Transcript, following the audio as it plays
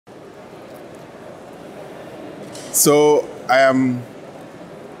So I am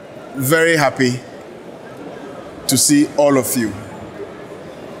very happy to see all of you.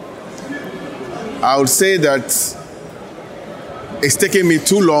 I would say that it's taken me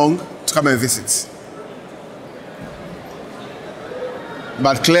too long to come and visit.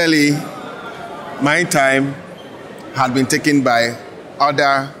 But clearly, my time had been taken by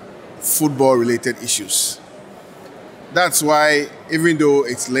other football-related issues. That's why, even though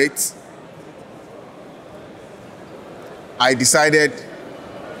it's late, I decided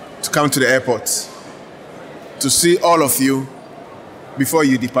to come to the airport to see all of you before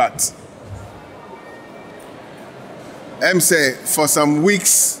you depart. Say, for some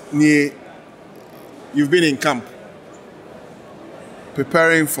weeks, you've been in camp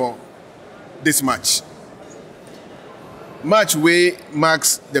preparing for this match. Match way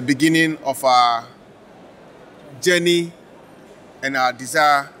marks the beginning of our journey and our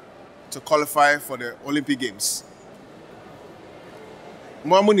desire to qualify for the Olympic Games.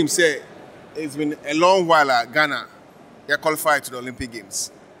 Muamunim said it's been a long while at Ghana they qualified to the Olympic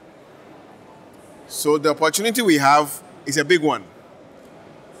Games. So the opportunity we have is a big one.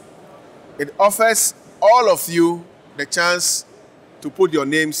 It offers all of you the chance to put your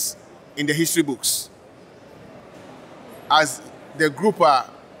names in the history books as the group are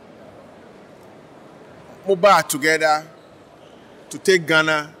mobile together to take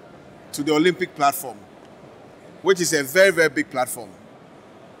Ghana to the Olympic platform, which is a very, very big platform.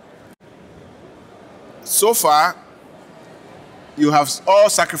 So far, you have all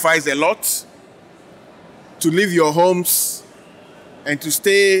sacrificed a lot to leave your homes and to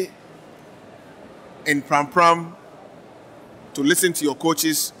stay in Pram Pram to listen to your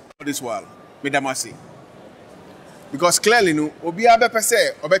coaches for this while. Medamasi. Because clearly, no, obi abe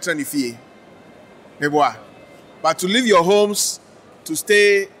se obetra ni fie. But to leave your homes to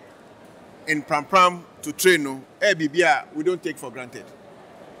stay in Pram Pram to train, no, we don't take for granted.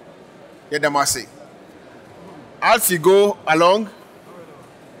 Medamasi. As you go along,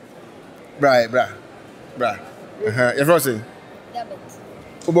 bra. You're frozen?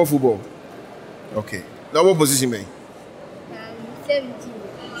 Football. Okay. Now what position, man?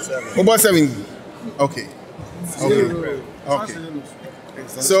 17. About 70. Okay.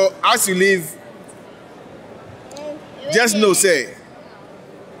 So as you leave, just know, say,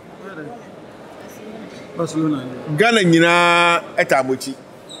 Ghana nyina etamochi.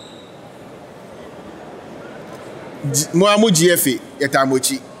 Moamu GFA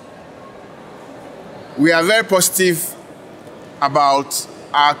etamochi. We are very positive about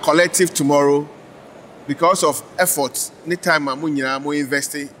our collective tomorrow because of efforts anytime we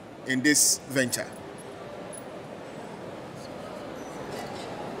investing in this venture.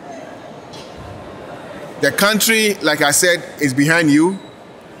 The country, like I said, is behind you.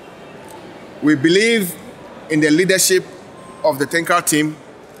 We believe in the leadership of the Tenkar team.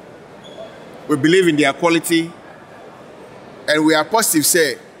 We believe in their quality. And we are positive,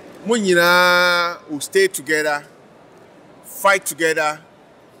 say, Munyina will stay together, fight together,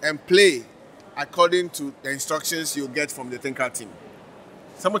 and play according to the instructions you get from the Tenkar team.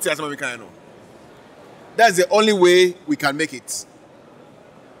 Somebody else we can know. That's the only way we can make it.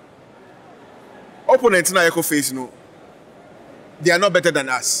 Opponents na eco face no. They are not better than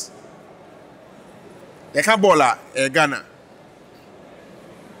us. They can't ball Ghana.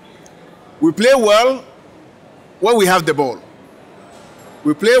 We play well when we have the ball.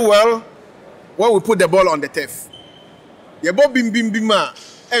 We play well when we put the ball on the turf. Yebo bim ma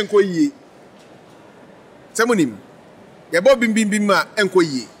enko yi. Semonim. Yebo bim ma enko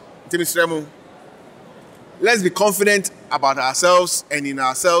yi. Temistremo. Let's be confident about ourselves and in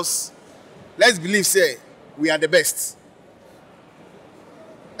ourselves. Let's believe, say, we are the best.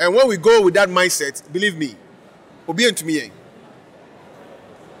 And when we go with that mindset, believe me, obedient to me.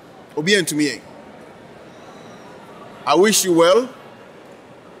 Obedient to me. I wish you well.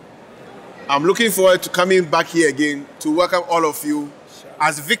 I'm looking forward to coming back here again to welcome all of you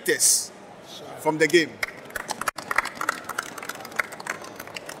as victors from the game.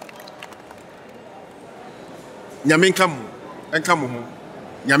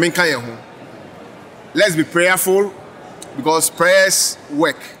 Let's be prayerful because prayers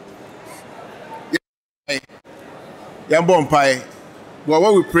work. But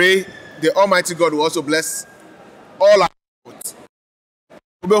when we pray, the Almighty God will also bless all our efforts.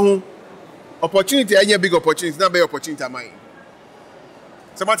 Opportunity, any big opportunity, not big opportunity of mine.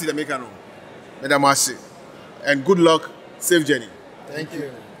 Somebody to make a know. Madam Mercy. And good luck, safe journey. Thank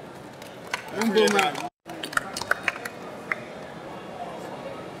you.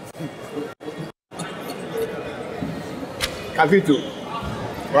 Capito.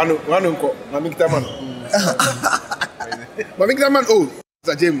 One uncle, Mamiktamano. But make that man, oh,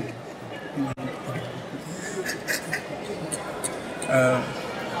 Mr. James.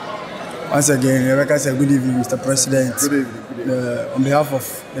 Once again, Rebecca said, good evening, Mr. President. Good evening. On behalf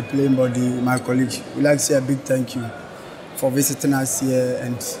of the playing body, my colleagues, we'd like to say a big thank you for visiting us here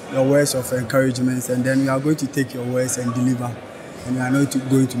and your words of encouragement. And then we are going to take your words and deliver. And we are not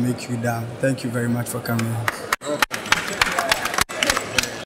going to make you down. Thank you very much for coming.